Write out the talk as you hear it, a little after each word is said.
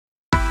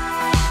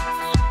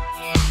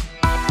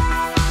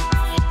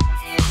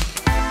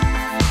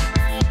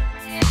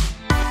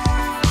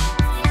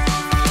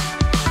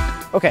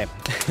Okay,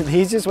 the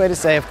easiest way to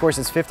say, of course,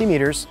 is 50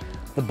 meters.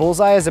 The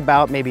bullseye is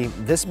about maybe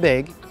this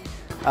big.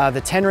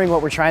 The 10 ring,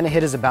 what we're trying to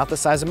hit is about the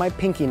size of my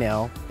pinky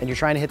nail, and you're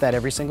trying to hit that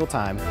every single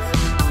time.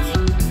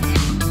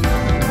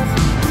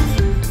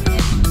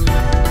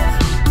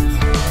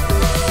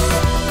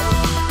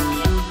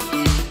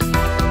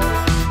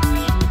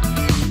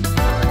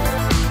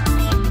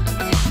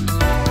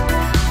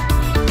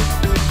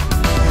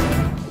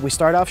 We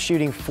start off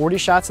shooting 40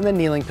 shots in the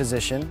kneeling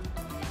position.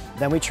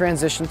 Then we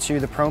transition to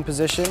the prone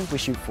position. We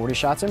shoot 40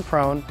 shots in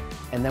prone,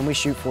 and then we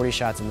shoot 40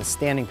 shots in the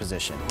standing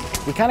position.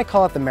 We kind of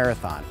call it the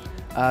marathon.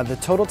 The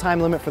total time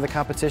limit for the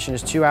competition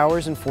is 2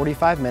 hours and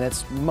 45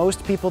 minutes.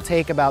 Most people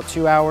take about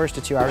 2 hours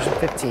to 2 hours and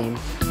 15.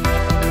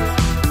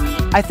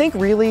 I think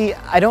really,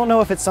 I don't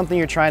know if it's something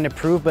you're trying to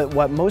prove, but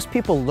what most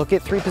people look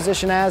at three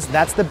position as,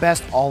 that's the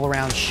best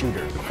all-around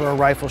shooter for a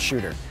rifle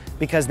shooter.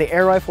 Because the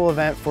air rifle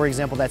event, for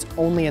example, that's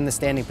only in the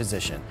standing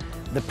position.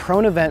 The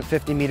prone event,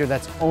 50 meter,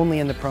 that's only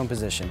in the prone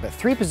position. But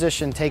three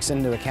position takes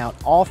into account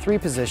all three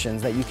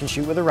positions that you can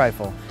shoot with a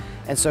rifle.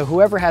 And so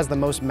whoever has the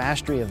most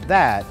mastery of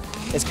that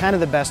is kind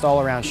of the best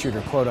all-around shooter,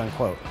 quote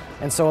unquote.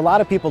 And so a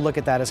lot of people look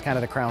at that as kind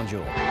of the crown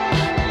jewel.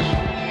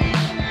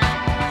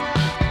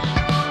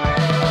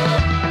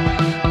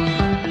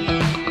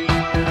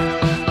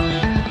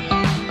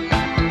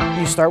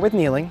 You start with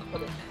kneeling.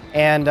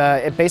 And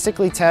it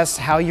basically tests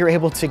how you're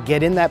able to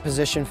get in that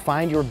position,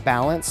 find your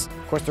balance.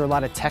 Of course, there are a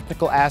lot of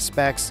technical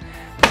aspects.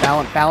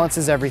 Balance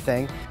is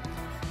everything.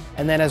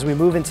 And then as we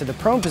move into the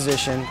prone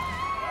position,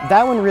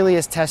 that one really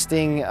is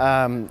testing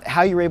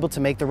how you're able to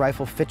make the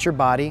rifle fit your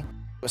body.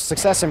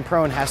 Success in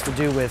prone has to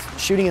do with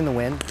shooting in the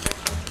wind.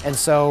 And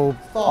so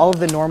all of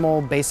the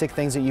normal basic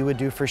things that you would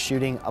do for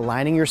shooting,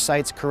 aligning your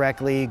sights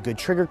correctly, good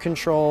trigger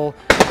control,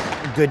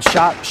 good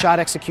shot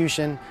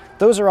execution,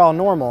 those are all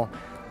normal.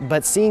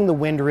 But seeing the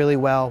wind really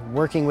well,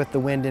 working with the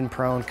wind in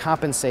prone,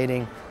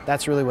 compensating,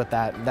 that's really what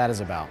that is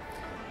about.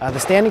 The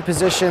standing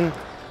position,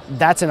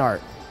 that's an art.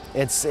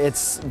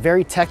 It's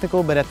very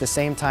technical, but at the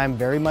same time,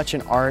 very much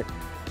an art.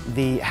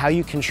 How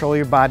you control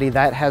your body,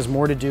 that has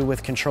more to do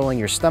with controlling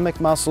your stomach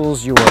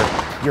muscles,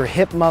 your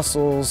hip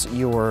muscles,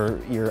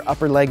 your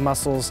upper leg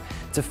muscles,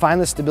 to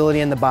find the stability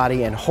in the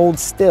body and hold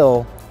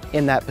still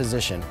in that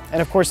position.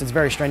 And of course, it's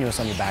very strenuous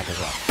on your back as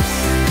well.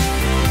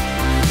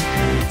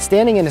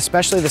 Standing, and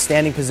especially the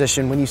standing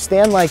position, when you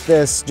stand like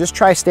this, just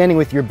try standing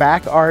with your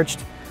back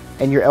arched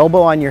and your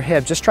elbow on your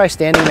hip. Just try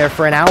standing there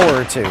for an hour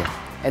or two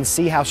and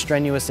see how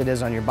strenuous it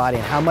is on your body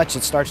and how much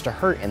it starts to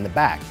hurt in the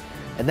back.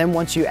 And then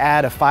once you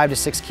add a 5 to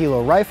 6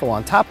 kilo rifle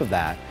on top of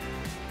that,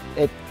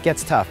 it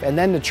gets tough. And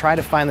then to try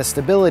to find the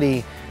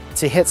stability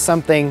to hit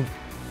something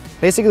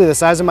basically the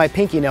size of my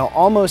pinky nail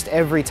almost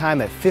every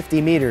time at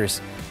 50 meters,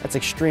 that's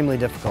extremely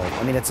difficult.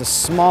 I mean, it's a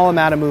small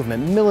amount of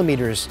movement.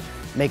 Millimeters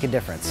make a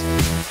difference.